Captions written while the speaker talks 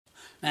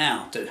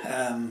Now,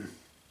 a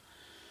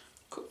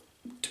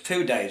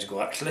few days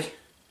ago actually,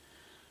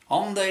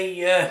 on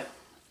the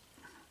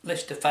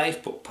Lister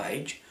Facebook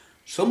page,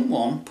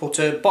 someone put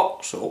a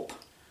box up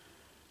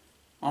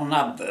on an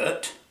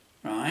advert,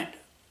 right,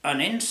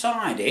 and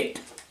inside it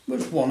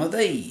was one of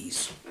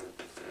these.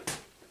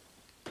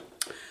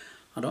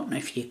 I don't know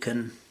if you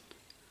can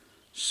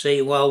see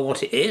well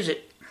what it is.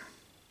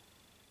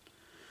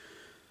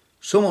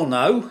 Some will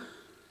know.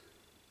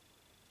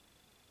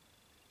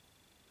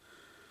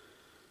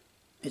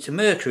 It's a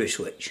Mercury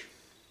switch,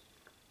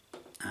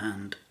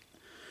 and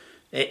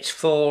it's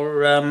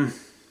for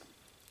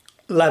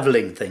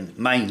levelling things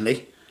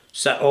mainly,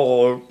 so,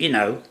 or you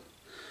know,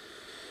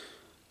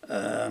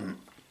 done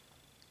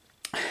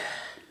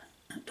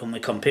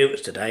with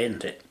computers today,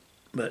 isn't it?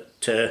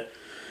 But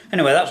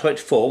anyway, that's what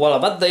it's for. Well,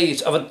 I've had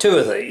two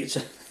of these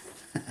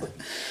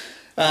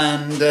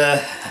and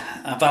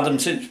I've had them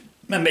since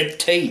my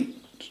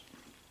mid-teens,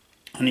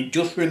 and it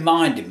just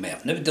reminded me,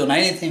 I've never done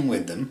anything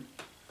with them,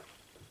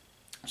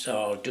 so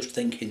I was just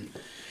thinking,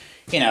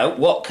 you know,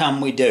 what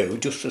can we do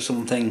just for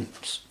something,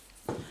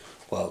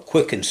 well,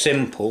 quick and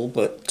simple,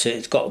 but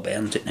it's got to be,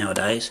 hasn't it,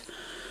 nowadays?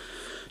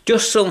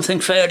 Just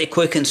something fairly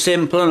quick and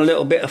simple and a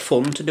little bit of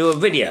fun to do a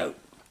video.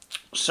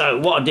 So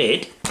what I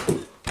did,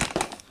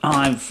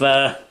 I've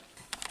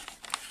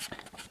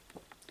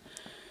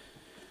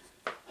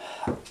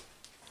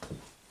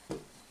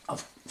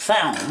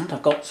found,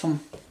 I've got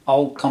some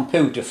old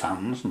computer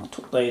fans, and I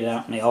took these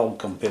out in the old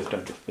computer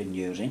I've just been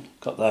using.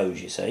 Got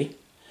those, you see.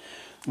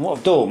 And what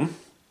I've done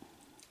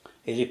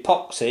is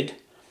epoxied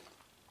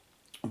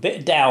a bit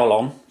of dowel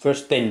on for a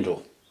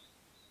spindle,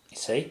 you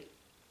see.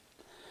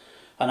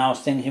 And I was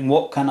thinking,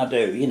 what can I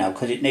do, you know,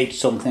 because it needs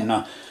something.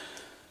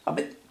 I've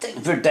been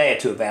thinking for a day or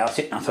two about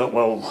it, and I thought,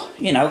 well,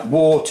 you know,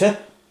 water,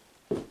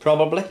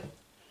 probably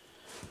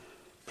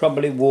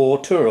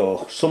water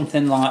or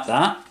something like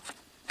that.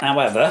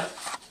 However,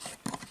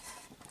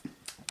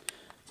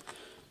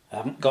 I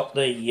haven't got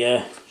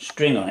the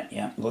string on it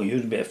yet. I'm going to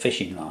use a bit of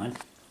fishing line,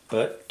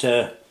 but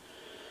I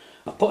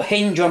put a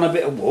hinge on a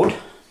bit of wood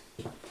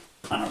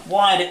and I've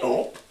wired it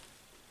up,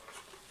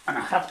 and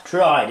I have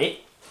tried it.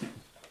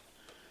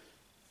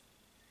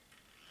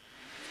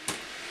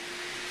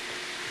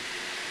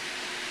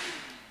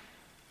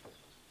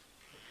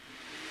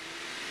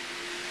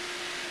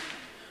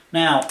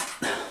 Now,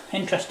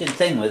 interesting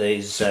thing with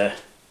these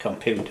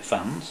computer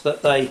fans,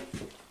 that they,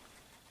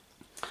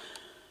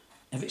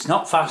 if it's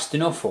not fast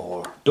enough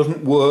or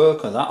doesn't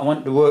work or that, I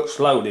want it to work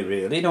slowly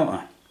really, don't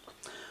I?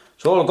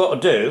 So all I've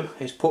got to do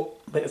is put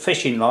a bit of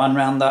fishing line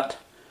around that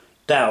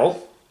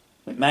dowel.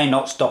 It may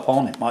not stop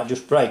on, it might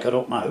just break, I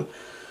don't know.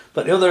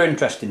 But the other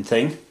interesting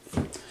thing,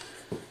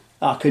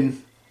 I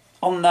can,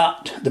 on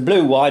that, the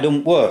blue wire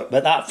doesn't work,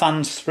 but that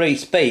fan's 3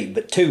 speed,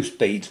 but 2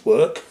 speeds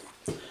work.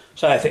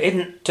 So if it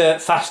isn't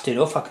fast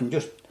enough, I can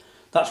just,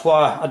 that's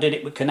why I did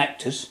it with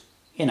connectors,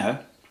 you know.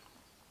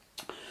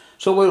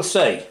 So we'll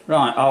see.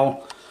 Right,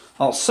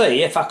 I'll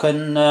see if I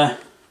can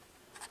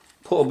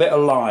put a bit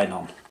of line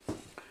on.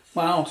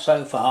 Well,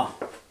 so far,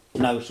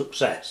 no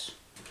success.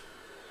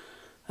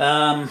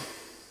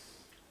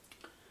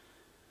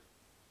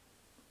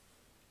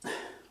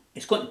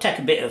 It's going to take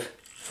a bit of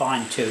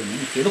fine tuning.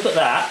 If you look at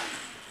that,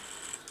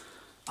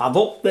 I've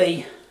upped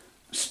the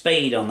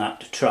speed on that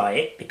to try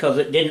it because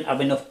it didn't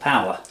have enough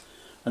power,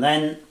 and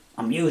then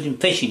I'm using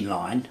fishing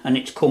line and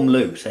it's come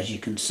loose, as you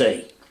can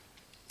see.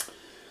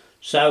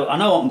 So I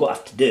know what I'm going to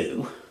have to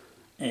do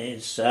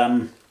is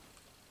if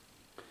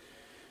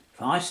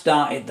I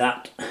started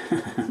that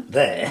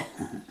there,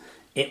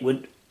 it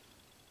would,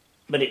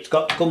 but it's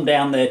got to come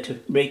down there to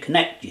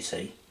reconnect, you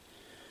see.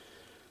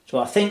 So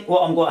I think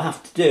what I'm going to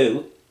have to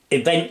do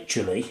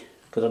eventually,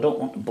 because I don't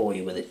want to bore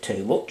you with it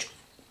too much,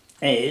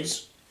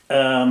 is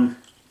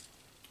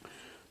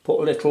put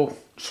a little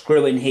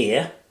screw in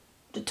here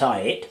to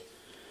tie it,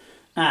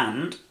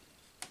 and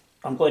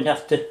I'm going to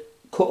have to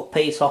cut a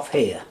piece off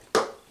here.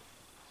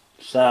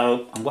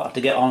 So I'm going to have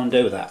to get on and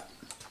do that.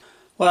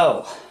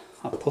 Well,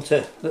 I put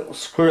a little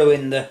screw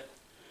in the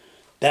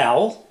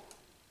dowel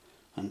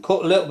and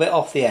cut a little bit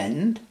off the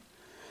end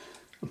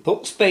and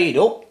put speed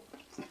up,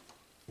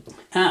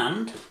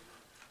 and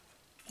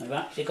I've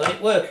actually got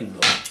it working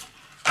good.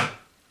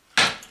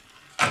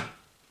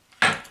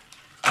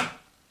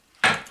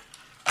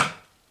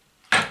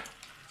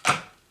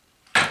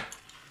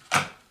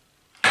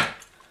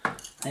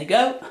 There you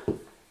go.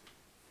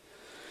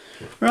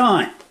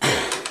 Right,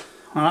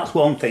 well, that's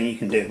one thing you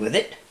can do with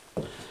it.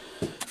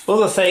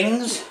 Other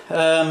things,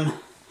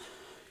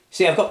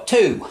 see, I've got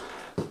 2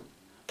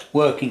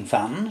 working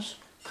fans.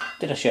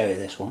 Did I show you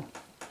this one?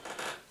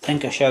 I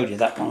think I showed you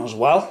that one as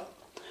well.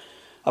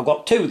 I've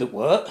got 2 that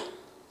work,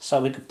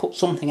 so we could put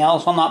something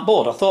else on that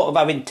board. I thought of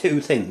having 2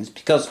 things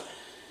because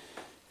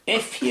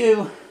if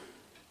you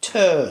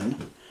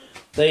turn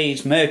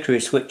these Mercury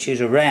switches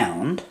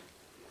around,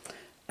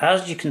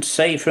 as you can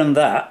see from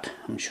that,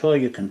 I'm sure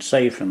you can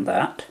see from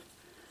that,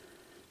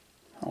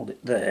 hold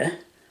it there,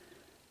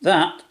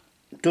 that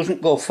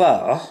doesn't go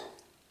far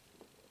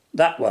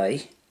that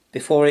way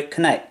before it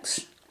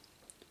connects.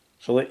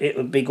 so it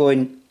would be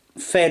going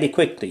fairly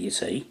quickly, you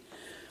see.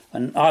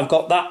 And I've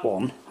got that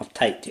one, I've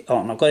taped it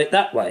on, I've got it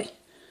that way,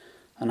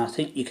 and I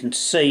think you can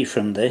see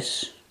from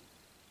this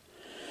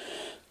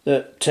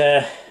that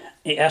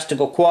it has to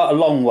go quite a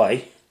long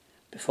way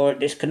before it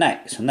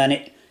disconnects, and then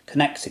it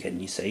connects again,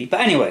 you see.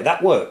 But anyway,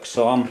 that works,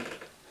 so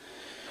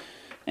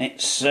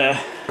it's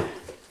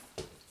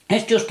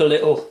just a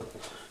little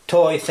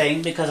toy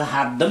thing because I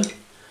had them.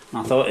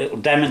 I thought it will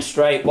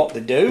demonstrate what they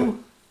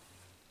do.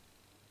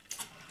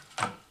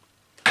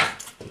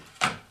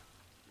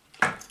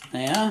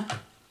 There.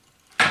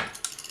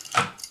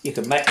 You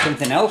could make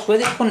something else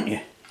with it, couldn't you?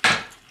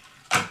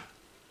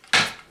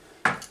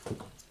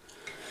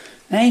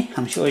 Hey,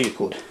 I'm sure you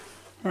could.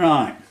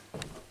 Right.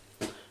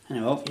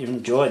 Anyway, I hope you've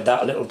enjoyed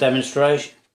that little demonstration.